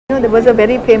There was a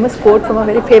very famous quote from a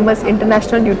very famous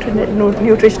international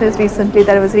nutritionist recently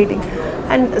that I was reading.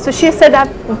 And so she said,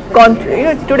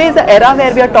 today is the era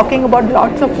where we are talking about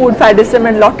lots of food faddism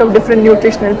and lot of different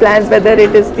nutritional plans, whether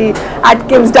it is the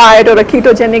Atkins diet or a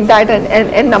ketogenic diet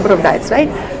and number of diets, right?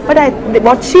 But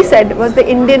what she said was the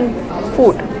Indian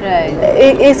food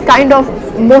is kind of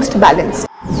most balanced.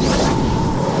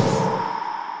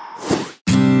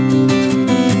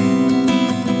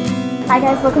 Hi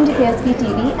guys, welcome to KSP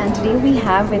TV, and today we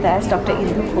have with us Dr.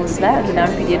 Indu Khosla, a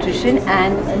renowned pediatrician,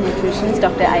 and a nutritionist,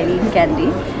 Dr. Eileen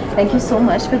Candy. Thank you so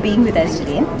much for being with us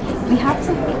today. We have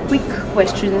some quick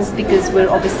questions because we're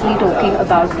obviously talking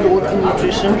about growth and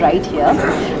nutrition right here.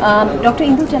 Dr.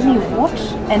 Indu, tell me what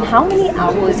and how many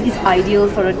hours is ideal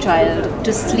for a child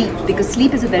to sleep, because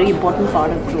sleep is a very important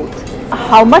part of growth.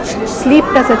 How much sleep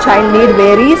does a child need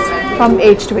varies from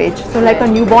age to age. So like a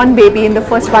newborn baby in the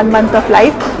first 1 month of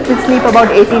life will sleep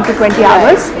about 18 to 20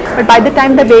 hours. But by the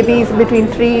time the baby is between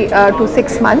 3 to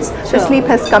 6 months, the sleep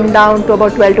has come down to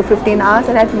about 12 to 15 hours,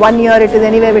 and at 1 year it is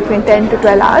anywhere between 10 to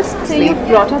 12 hours. So you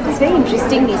brought up this very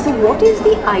interestingly. So what is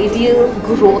the ideal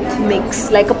growth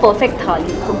mix, like a perfect thali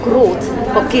for growth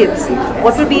for kids?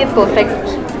 What would be a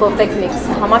perfect mix?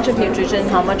 How much of nutrition,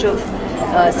 how much of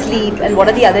sleep, and what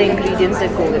are the other ingredients that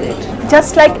go with it?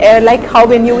 Just like how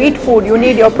when you eat food, you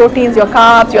need your proteins, your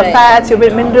carbs, your fats, your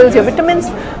minerals, your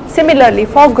vitamins. Similarly,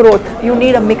 for growth, you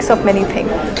need a mix of many things.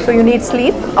 So you need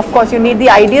sleep. Of course, you need the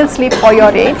ideal sleep for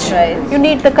your age. You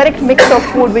need the correct mix of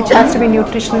food, which has to be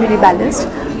nutritionally balanced.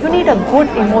 You need a good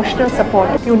emotional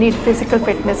support. You need physical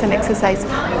fitness and exercise.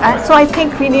 And so I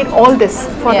think we need all this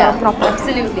for the proper.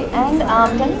 Absolutely. And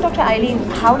tell me, Dr. Eileen,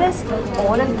 how does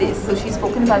all of this, so she's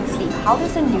spoken about sleep, how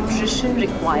does the nutrition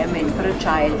requirement for a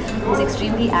child who's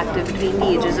extremely active between the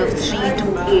ages of 3 to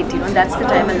 8, that's the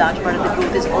time a large part of the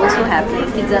growth is also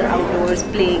happening. Kids are outdoors,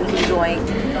 playing, enjoying.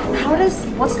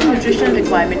 What's the nutritional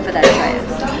requirement for that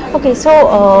child? Okay,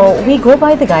 so we go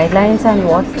by the guidelines and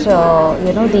what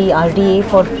the RDA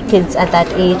for kids at that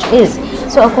age is.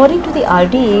 So according to the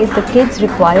RDA, the kids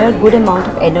require good amount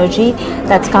of energy,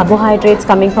 that's carbohydrates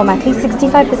coming from at least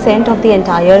 65% of the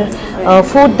entire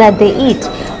food that they eat.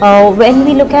 When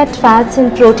we look at fats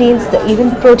and proteins,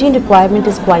 even protein requirement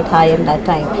is quite high in that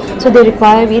time. So they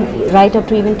require right up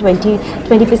to even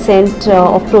 20%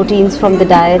 of proteins from the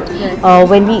diet.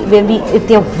 If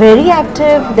they are very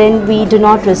active, then we do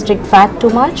not restrict fat too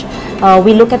much.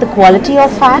 We look at the quality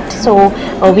of fat, so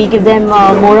we give them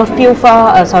more of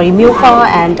MUFA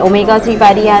and omega-3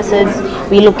 fatty acids.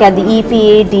 We look at the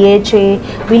EPA,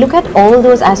 DHA. We look at all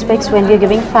those aspects when we are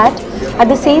giving fat. At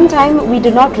the same time, we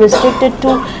do not restrict it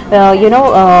to,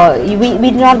 we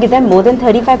do not give them more than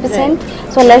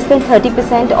 35%, so less than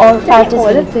 30% or fat. All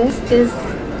of this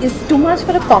is too much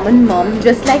for a common mom,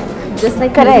 just like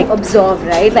correct. You observe,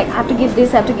 right? Like, I have to give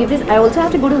this, I also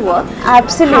have to go to work.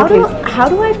 Absolutely. How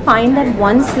do I find that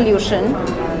one solution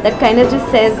that kind of just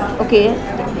says, okay,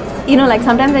 like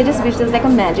sometimes I just wish there's like a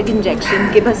magic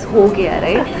injection, give us ho gaya,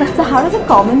 right? So how does a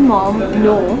common mom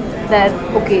know that,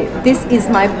 okay, this is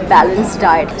my balanced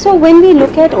diet? So when we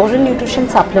look at oral nutrition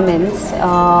supplements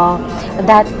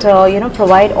that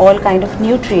provide all kind of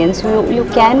nutrients,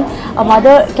 a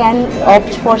mother can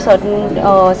opt for certain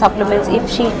supplements if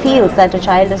she feels that a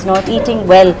child is not eating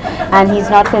well and he's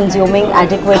not consuming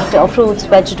adequate fruits,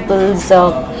 vegetables,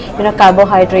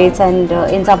 carbohydrates and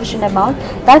insufficient amount.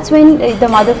 That's when the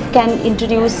mother can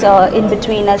introduce in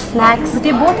between as snacks. But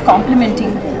they're both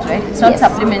complementing foods, right? It's not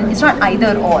supplement. It's not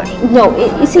either or. No,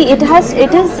 you see, it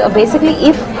is basically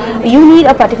if you need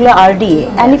a particular RDA,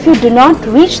 and if you do not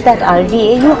reach that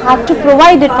RDA, you have to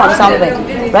provide it from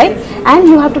somewhere, right? And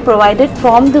you have to provide it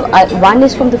from the one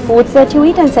is from the foods that you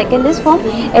eat, and second is from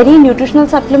any nutritional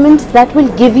supplements that will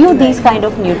give you these kind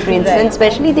of nutrients, and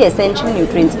especially the essential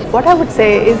nutrients. What I would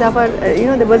say is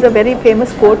there was a very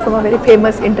famous quote from a very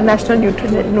famous international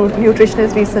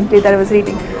nutritionist recently that I was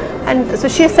reading. And so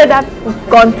she said,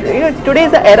 today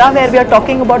is the era where we are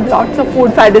talking about lots of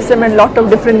food faddism and lot of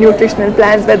different nutritional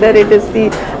plans, whether it is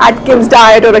the Atkins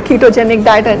diet or a ketogenic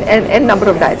diet and number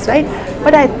of diets, right?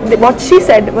 But what she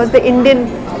said was the Indian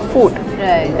food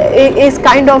is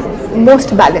kind of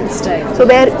most balanced.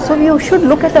 So you should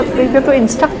look at if you have to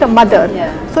instruct a mother,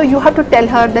 so you have to tell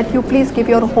her that you please give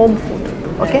your home food.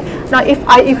 Okay. Now,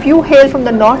 if you hail from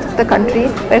the north of the country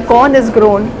where corn is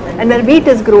grown and where wheat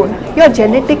is grown, you are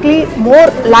genetically more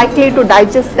likely to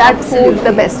digest that food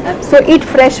the best. So eat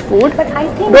fresh food. But I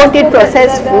think don't eat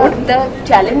processed food. The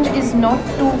challenge is not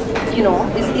to,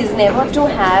 is never to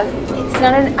have. It's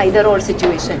not an either-or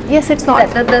situation. Yes, it's not.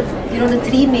 The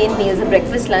three main meals, the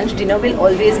breakfast, lunch, dinner will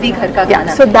always be ghar ka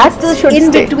khana. So that's the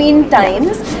in between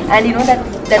times, and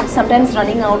that sometimes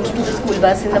running out to the school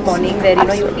bus in the morning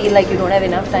where you feel like you don't have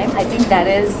enough time. I think that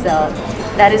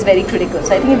is very critical.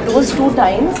 So I think in those two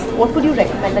times, what would you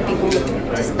recommend that people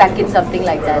just pack in something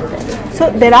like that then? So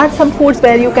there are some foods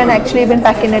where you can actually even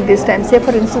pack in at this time. Say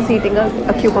for instance, eating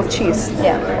a cube of cheese.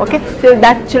 Yeah. Okay. So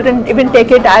that children even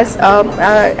take it as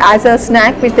a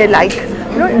snack which they like.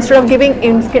 Instead of giving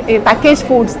packaged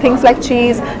foods, things like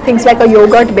cheese, things like a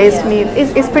yogurt-based meal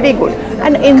is pretty good.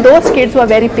 And in those kids who are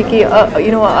very picky,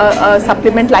 a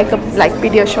supplement like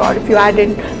Pediasure, if you add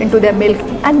it into their milk,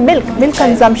 and milk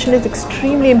consumption is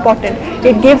extremely important.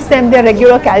 It gives them their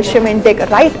regular calcium intake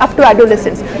right up to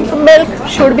adolescence. So milk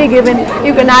should be given.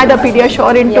 You can add a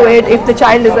Pediasure into it if the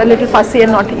child is a little fussy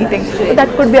and not eating. So that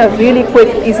could be a really quick,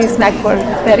 easy snack for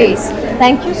parents.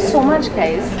 Thank you so much,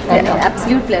 guys.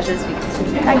 Absolute pleasure speaking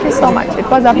to you. Thank you so much. It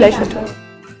was a pleasure too.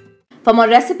 For more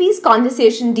recipes,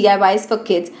 conversation, DIYs for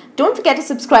kids, don't forget to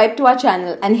subscribe to our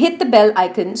channel and hit the bell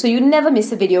icon so you never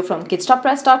miss a video from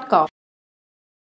Kidsstoppress.com.